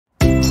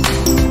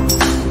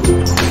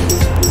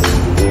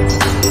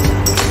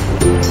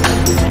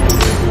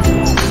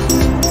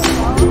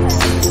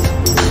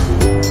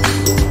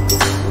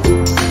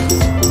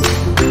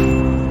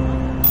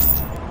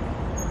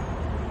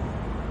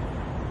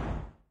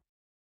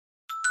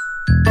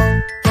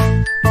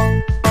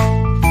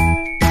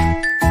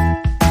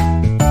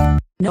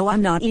No,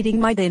 I'm not eating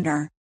my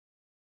dinner.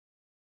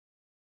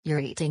 You're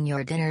eating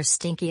your dinner,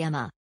 Stinky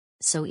Emma.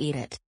 So eat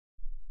it.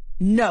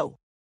 No.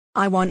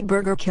 I want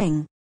Burger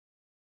King.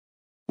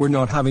 We're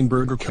not having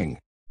Burger King.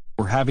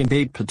 We're having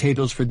baked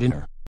potatoes for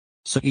dinner.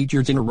 So eat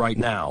your dinner right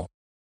now.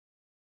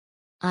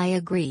 I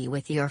agree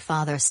with your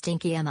father,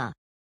 Stinky Emma.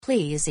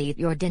 Please eat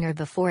your dinner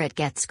before it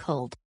gets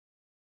cold.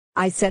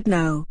 I said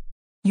no.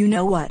 You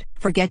know what?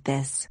 Forget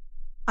this.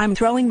 I'm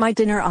throwing my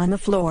dinner on the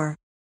floor.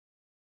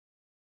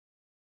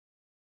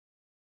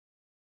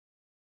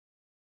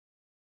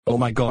 Oh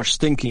my gosh,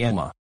 Stinky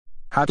Emma.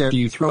 How dare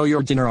you throw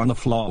your dinner on the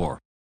floor?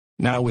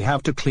 Now we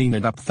have to clean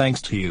it up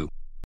thanks to you.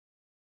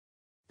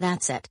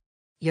 That's it.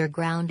 You're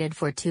grounded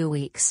for 2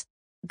 weeks.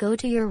 Go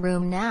to your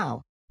room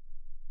now.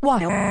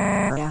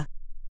 Why?